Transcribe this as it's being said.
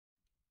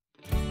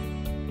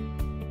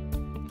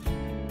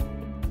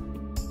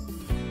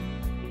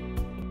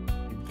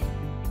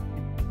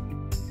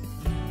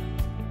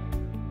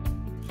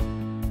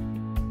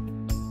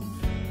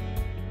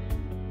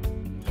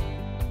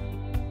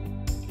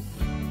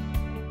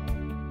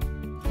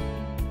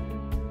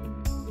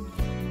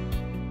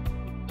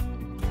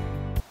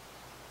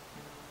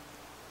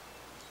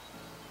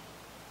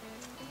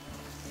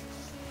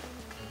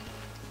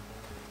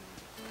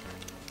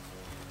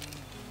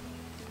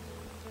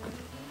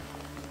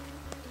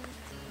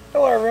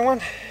Hello everyone.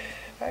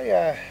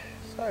 I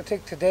thought I'd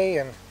take today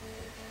and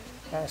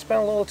spend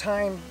a little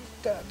time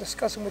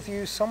discussing with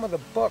you some of the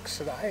books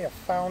that I have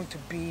found to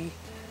be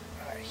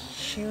a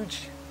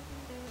huge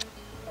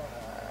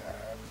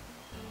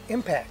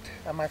impact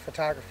on my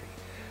photography.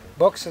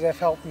 Books that have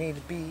helped me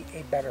to be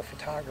a better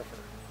photographer.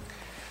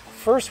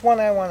 First one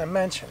I want to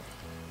mention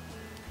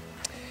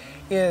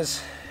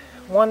is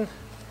one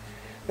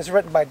that's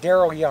written by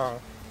Daryl Young.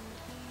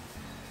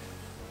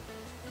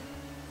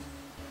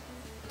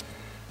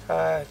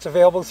 It's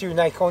available through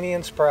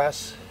Nikon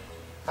Press.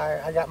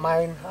 I got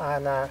mine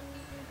on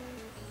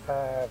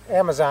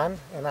Amazon,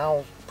 and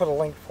I'll put a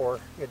link for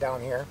you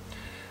down here.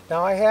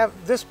 Now I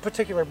have this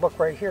particular book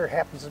right here,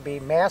 happens to be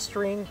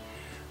Mastering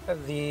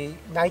the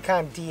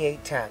Nikon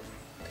D810,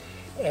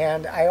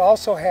 and I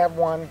also have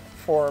one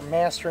for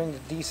Mastering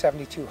the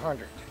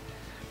D7200.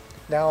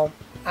 Now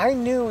I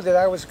knew that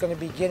I was going to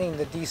be getting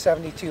the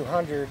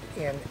D7200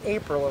 in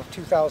April of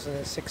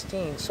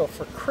 2016, so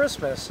for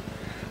Christmas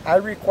I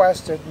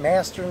requested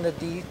Mastering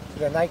the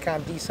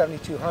Nikon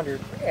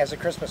D7200 as a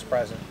Christmas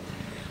present.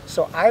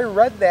 So I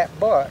read that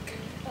book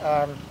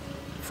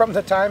from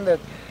the time that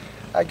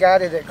I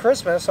got it at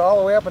Christmas all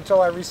the way up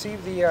until I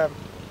received the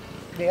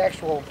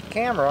actual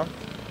camera.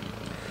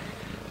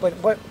 But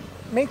what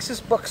makes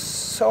this book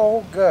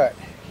so good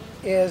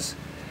is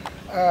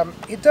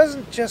it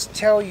doesn't just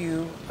tell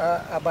you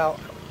about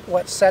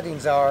what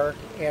settings are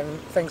and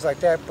things like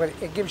that, but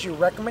it gives you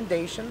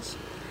recommendations,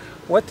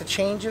 what the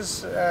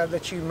changes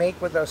that you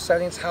make with those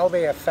settings, how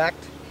they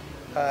affect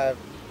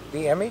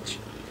the image.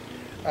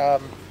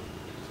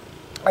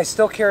 I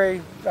still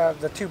carry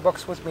the two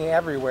books with me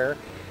everywhere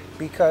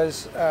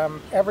because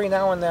every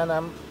now and then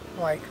I'm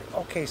like,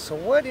 okay, so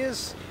what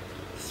is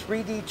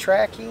 3D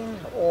tracking,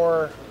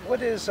 or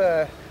what is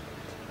the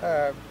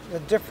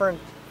different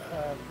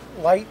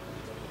light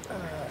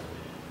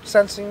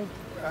sensing,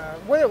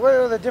 what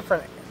are the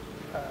different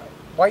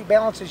white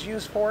balances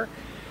used for?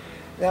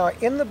 Now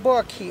in the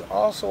book he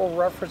also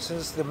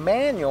references the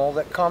manual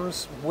that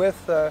comes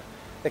with the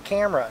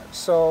camera,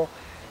 so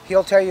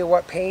he'll tell you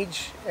what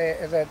page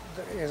that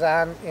is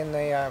on in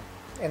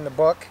the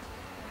book.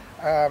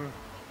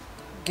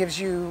 Gives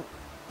you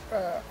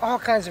all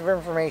kinds of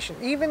information,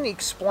 even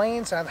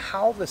explains on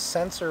how the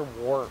sensor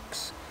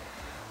works,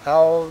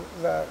 how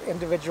the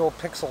individual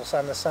pixels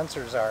on the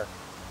sensors are.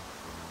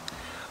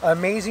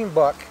 Amazing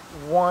book,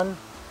 one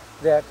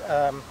that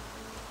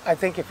I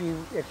think if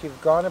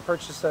you've gone and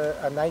purchased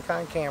a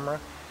Nikon camera,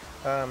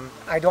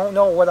 I don't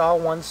know what all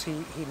ones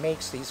he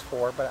makes these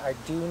for, but I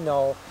do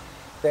know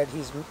that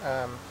he's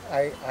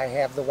I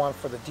have the one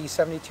for the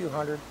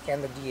D7200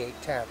 and the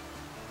D810.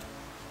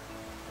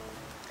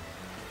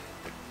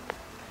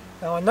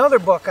 Now another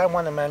book I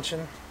want to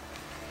mention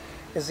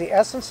is The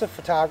Essence of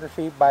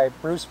Photography by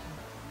Bruce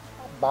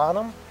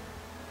Barnum.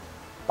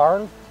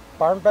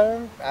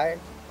 Barnum?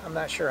 I'm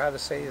not sure how to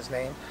say his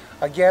name.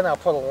 Again, I'll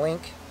put a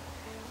link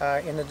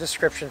in the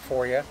description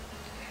for you.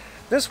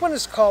 This one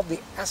is called The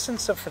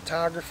Essence of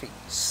Photography,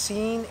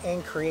 Scene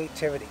and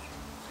Creativity.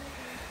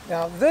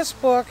 Now this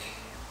book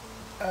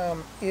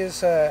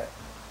is an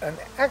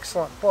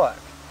excellent book.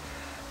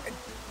 It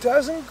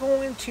doesn't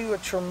go into a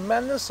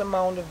tremendous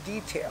amount of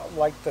detail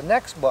like the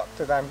next book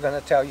that I'm going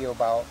to tell you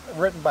about,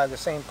 written by the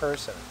same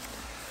person.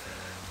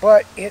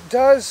 But it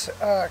does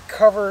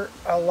cover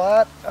a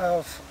lot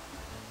of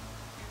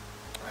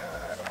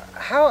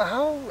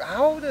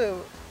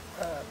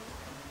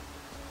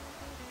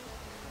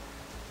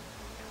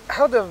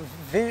how to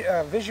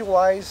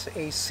visualize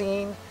a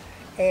scene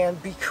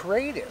and be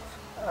creative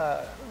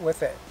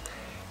with it.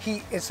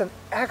 It's an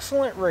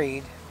excellent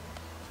read,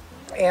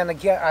 and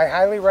again I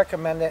highly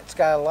recommend it. It's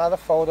got a lot of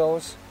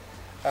photos.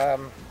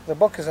 The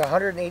book is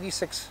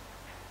 186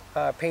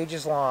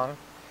 pages long.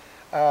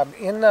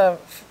 In the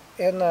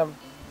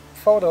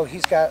photo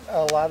he's got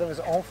a lot of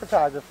his own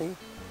photography,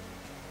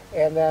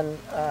 and then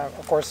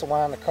of course the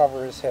one on the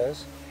cover is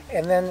his,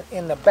 and then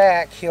in the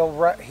back he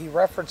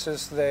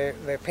references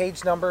the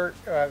page number,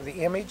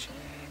 the image,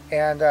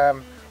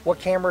 and what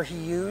camera he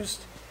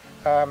used,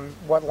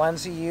 what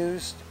lens he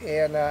used,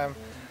 and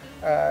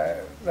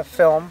the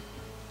film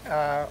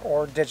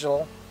or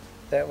digital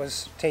that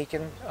was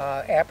taken,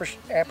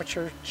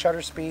 aperture,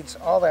 shutter speeds,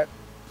 all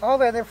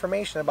that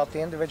information about the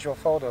individual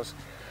photos.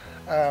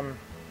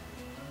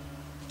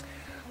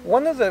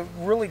 One of the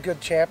really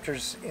good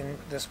chapters in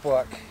this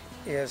book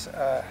is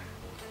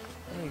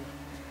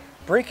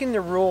breaking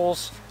the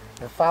rules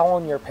and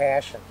following your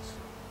passions.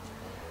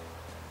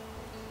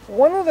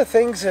 One of the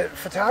things that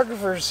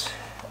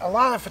a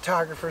lot of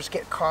photographers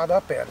get caught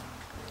up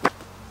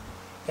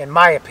in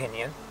my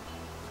opinion,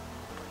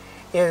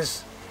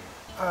 is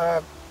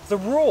the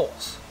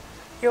rules.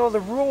 You know, the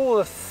rule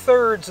of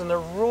thirds and the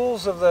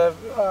rules of the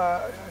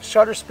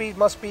shutter speed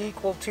must be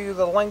equal to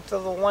the length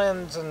of the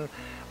lens and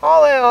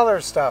all that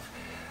other stuff.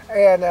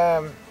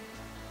 And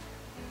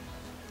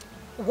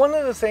one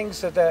of the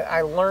things that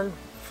I learned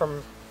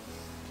from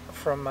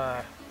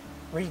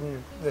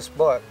reading this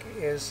book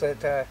is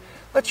that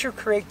let your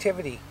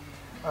creativity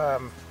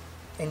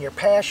and your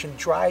passion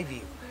drive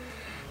you.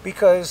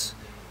 because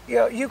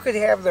you could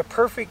have the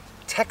perfect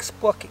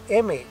textbook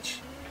image,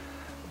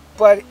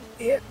 but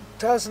it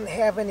doesn't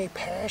have any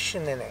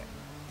passion in it,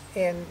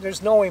 and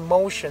there's no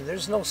emotion,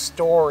 there's no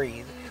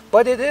story,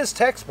 but it is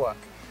textbook.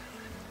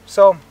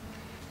 So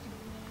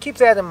keep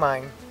that in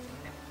mind.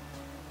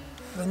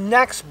 The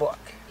next book,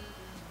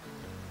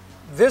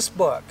 this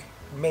book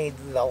made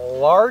the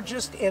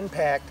largest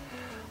impact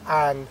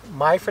on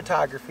my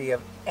photography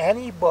of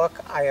any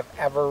book I have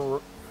ever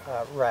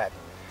read.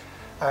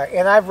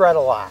 And I've read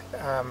a lot.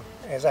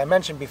 As I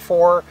mentioned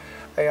before,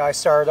 I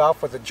started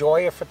off with The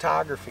Joy of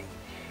Photography.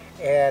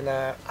 And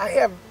I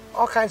have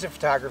all kinds of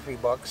photography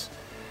books.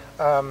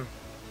 And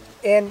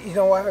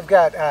I've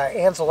got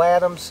Ansel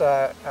Adams'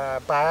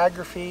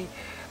 biography.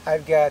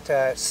 I've got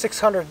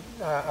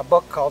a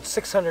book called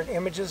 600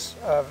 Images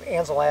of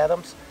Ansel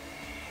Adams.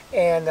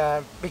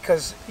 And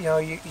because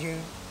you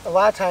a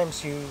lot of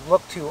times you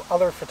look to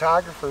other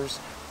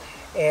photographers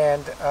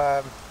and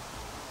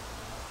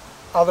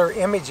other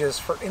images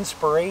for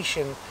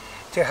inspiration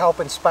to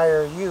help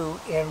inspire you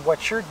in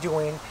what you're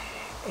doing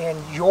in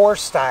your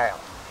style.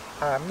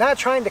 Not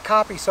trying to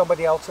copy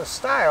somebody else's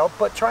style,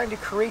 but trying to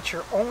create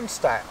your own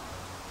style.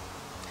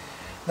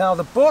 Now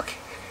the book,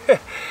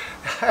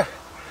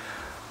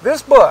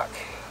 this book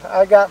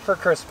I got for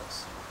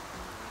Christmas.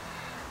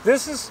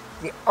 This is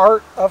The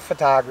Art of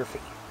Photography.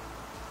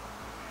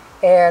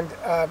 And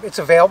it's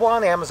available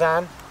on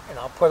Amazon, and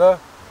I'll put a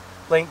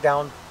link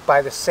down,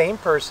 by the same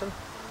person.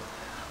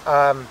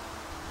 And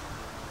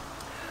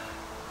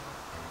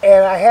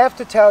I have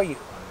to tell you,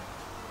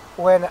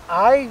 when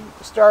I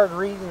started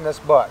reading this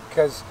book,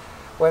 because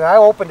when I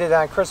opened it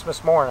on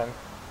Christmas morning,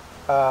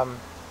 I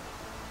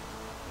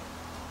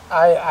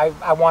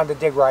wanted to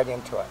dig right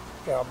into it,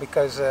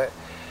 because it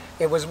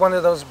was one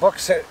of those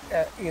books that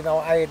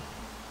I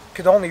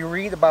could only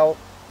read about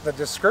the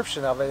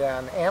description of it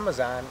on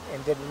Amazon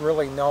and didn't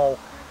really know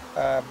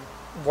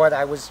what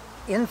I was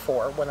in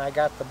for when I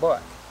got the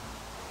book.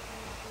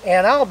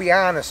 And I'll be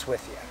honest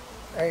with you,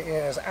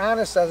 as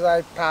honest as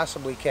I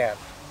possibly can.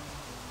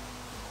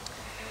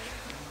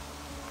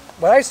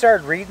 When I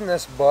started reading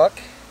this book,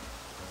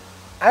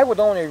 I would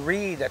only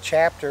read a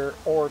chapter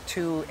or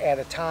two at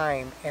a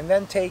time and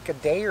then take a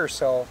day or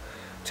so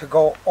to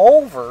go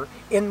over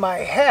in my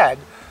head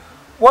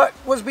what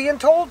was being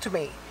told to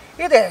me.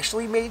 It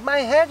actually made my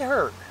head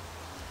hurt.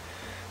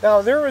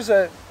 Now, there was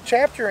a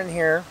chapter in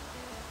here,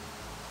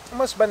 it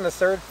must have been the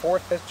third,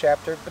 fourth, fifth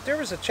chapter, but there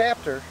was a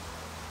chapter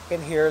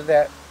in here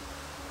that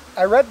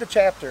I read the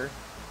chapter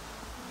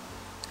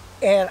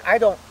and I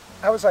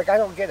was like, I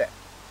don't get it.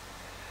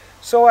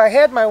 So I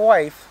had my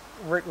wife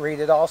read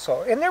it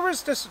also, and there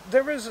was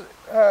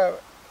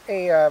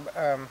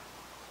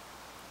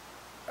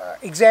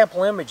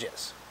example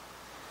images,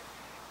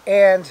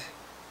 and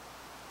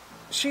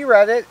she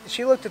read it.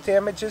 She looked at the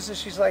images and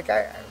she's like,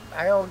 I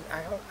don't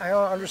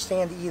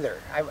understand either.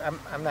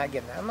 I'm not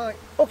getting it. I'm like,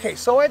 okay,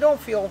 so I don't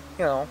feel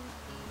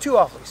too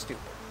awfully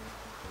stupid.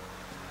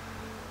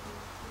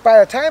 By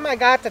the time I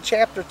got to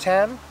chapter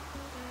 10,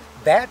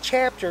 that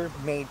chapter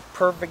made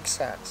perfect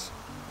sense.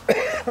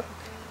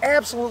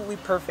 Absolutely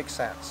perfect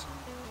sense.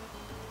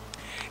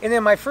 And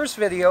in my first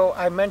video,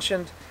 I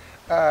mentioned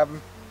 3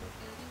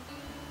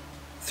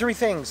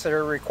 things that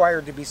are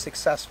required to be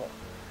successful.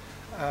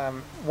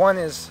 One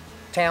is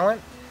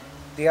talent,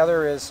 the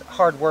other is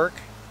hard work,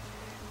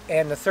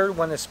 and the third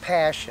one is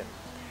passion.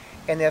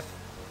 And if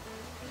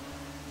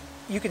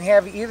you can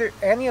have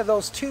any of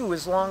those 2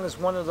 as long as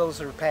one of those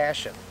are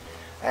passion.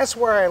 That's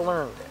where I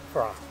learned it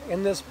from,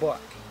 in this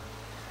book.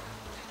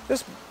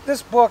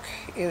 This book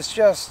is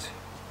just,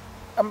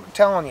 I'm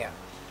telling you,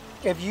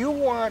 if you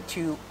want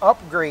to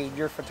upgrade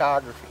your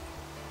photography,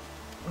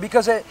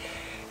 because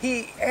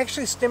he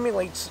actually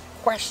stimulates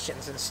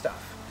questions and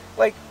stuff.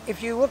 Like,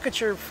 if you look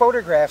at your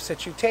photographs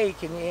that you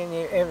take, and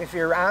if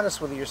you're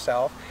honest with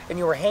yourself, and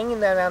you were hanging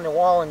that on the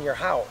wall in your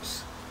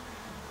house,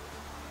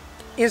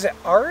 is it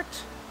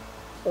art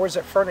or is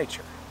it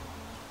furniture?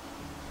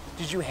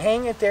 Did you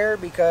hang it there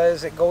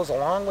because it goes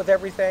along with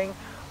everything,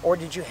 or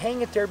did you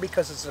hang it there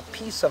because it's a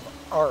piece of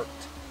art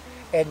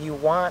and you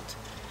want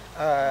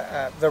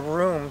the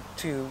room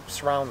to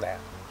surround that?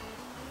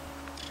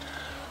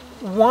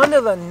 One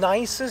of the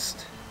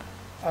nicest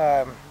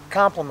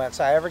compliments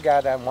I ever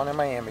got on one of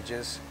my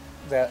images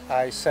that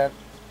I sent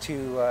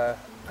to a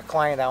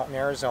client out in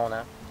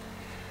Arizona,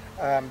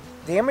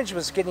 the image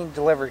was getting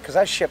delivered, because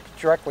I shipped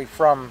directly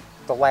from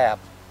the lab.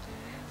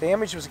 The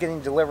image was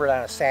getting delivered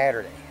on a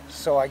Saturday,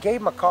 so I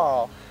gave him a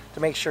call to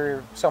make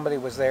sure somebody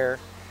was there,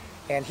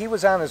 and he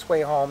was on his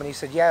way home, and he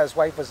said, yeah, his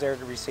wife was there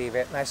to receive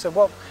it. And I said,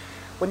 well,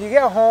 when you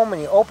get home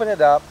and you open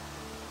it up,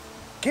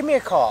 give me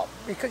a call,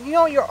 because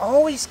you're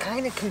always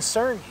kind of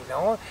concerned.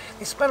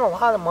 They spend a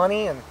lot of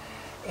money,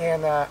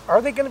 and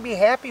are they going to be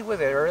happy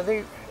with it, or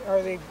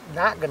are they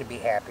not going to be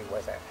happy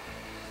with it?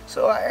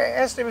 So I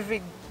asked him if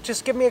he'd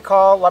just give me a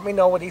call, let me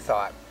know what he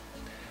thought.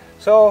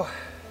 So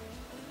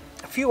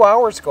a few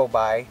hours go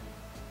by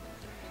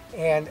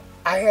and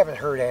I haven't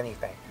heard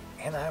anything,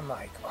 and I'm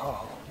like,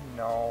 oh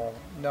no,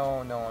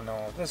 no, no,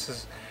 no.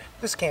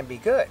 This can't be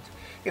good.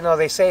 You know,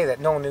 they say that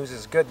no news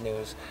is good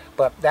news,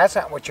 but that's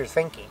not what you're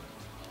thinking.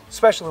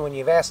 Especially when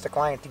you've asked the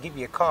client to give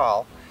you a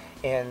call.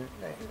 And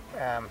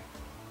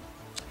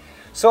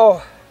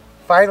so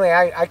finally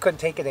I couldn't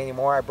take it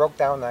anymore. I broke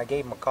down and I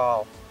gave him a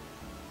call.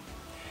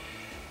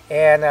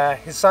 And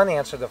his son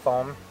answered the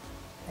phone.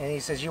 And he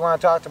says, "You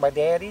want to talk to my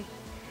daddy?"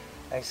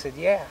 I said,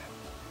 "Yeah."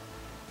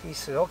 He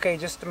said, "Okay,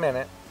 just a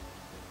minute."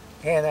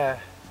 And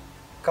a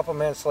couple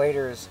minutes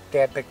later, his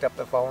dad picked up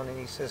the phone and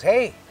he says,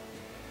 "Hey,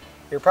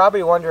 you're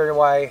probably wondering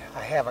why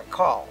I haven't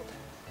called."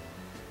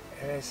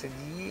 And I said,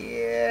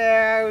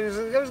 "Yeah, I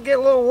was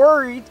getting a little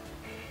worried."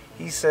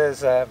 He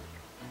says,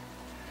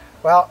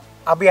 "Well,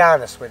 I'll be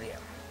honest with you.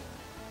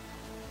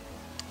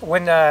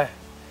 When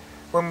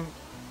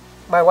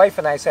my wife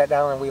and I sat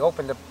down and we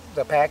opened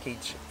the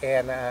package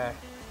and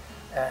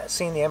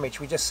seen the image,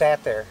 we just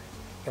sat there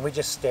and we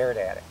just stared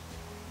at it.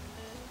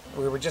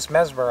 We were just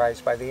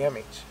mesmerized by the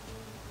image.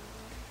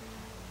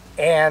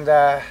 And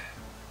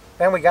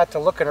then we got to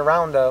looking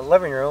around the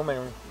living room,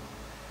 and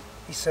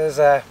he says,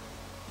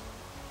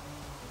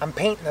 I'm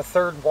painting the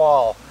third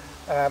wall.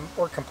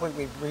 We're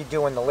completely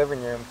redoing the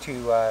living room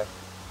to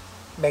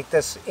make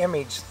this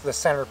image the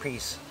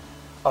centerpiece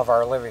of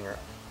our living room."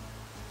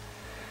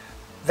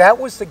 That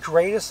was the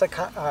greatest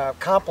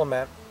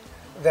compliment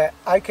that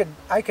I could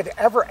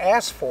ever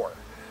ask for.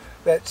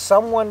 That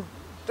someone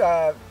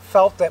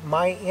felt that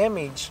my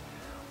image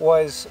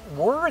was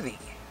worthy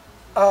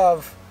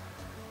of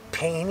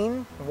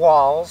painting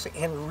walls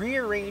and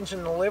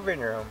rearranging the living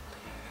room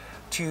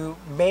to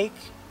make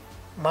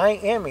my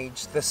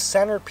image the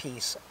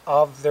centerpiece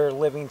of their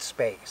living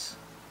space.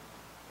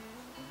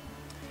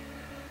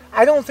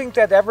 I don't think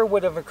that ever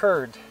would have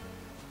occurred.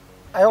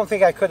 I don't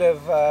think I could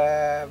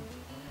have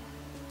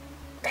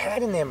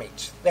had an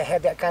image that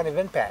had that kind of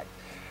impact,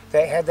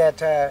 that had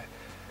that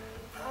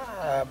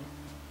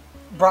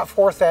brought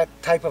forth that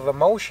type of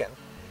emotion,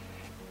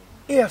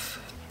 if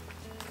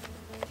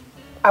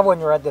I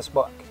wouldn't have read this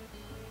book.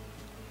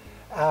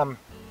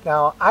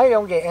 Now, I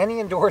don't get any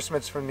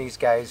endorsements from these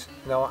guys.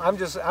 No,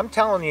 I'm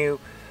telling you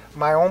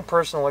my own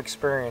personal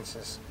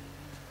experiences.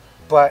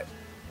 But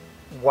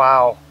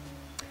wow,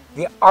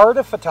 the art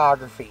of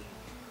photography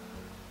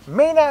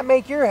may not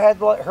make your head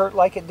hurt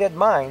like it did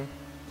mine,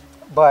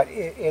 but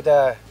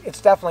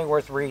it's definitely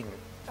worth reading.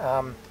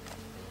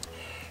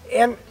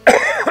 And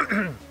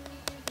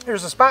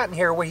there's a spot in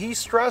here where he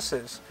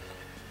stresses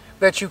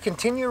that you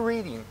continue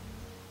reading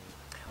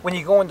when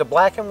you go into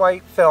black and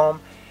white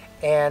film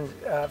and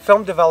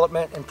film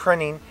development and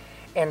printing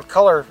and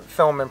color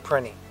film and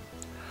printing.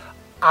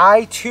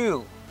 I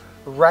too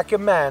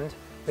recommend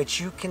that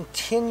you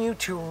continue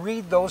to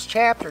read those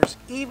chapters,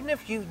 even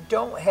if you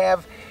don't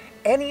have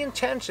any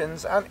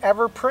intentions on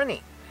ever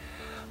printing.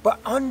 But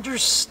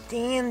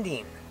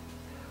understanding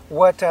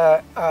what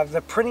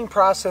the printing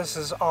process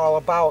is all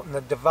about and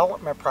the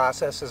development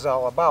process is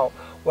all about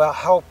will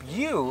help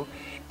you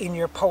in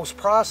your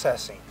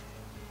post-processing.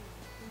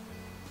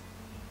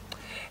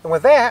 And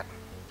with that,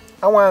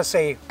 I want to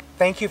say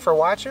thank you for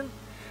watching.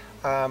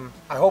 I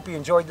hope you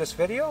enjoyed this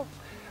video.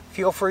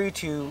 Feel free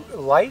to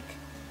like,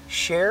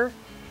 share,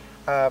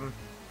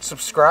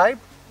 subscribe,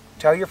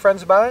 tell your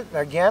friends about it. And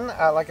again,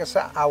 like I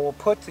said, I will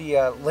put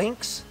the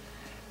links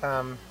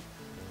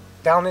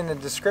down in the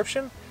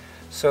description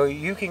so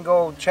you can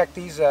go check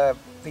these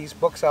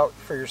books out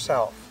for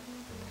yourself.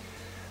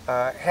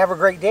 Have a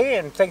great day,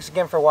 and thanks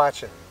again for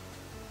watching.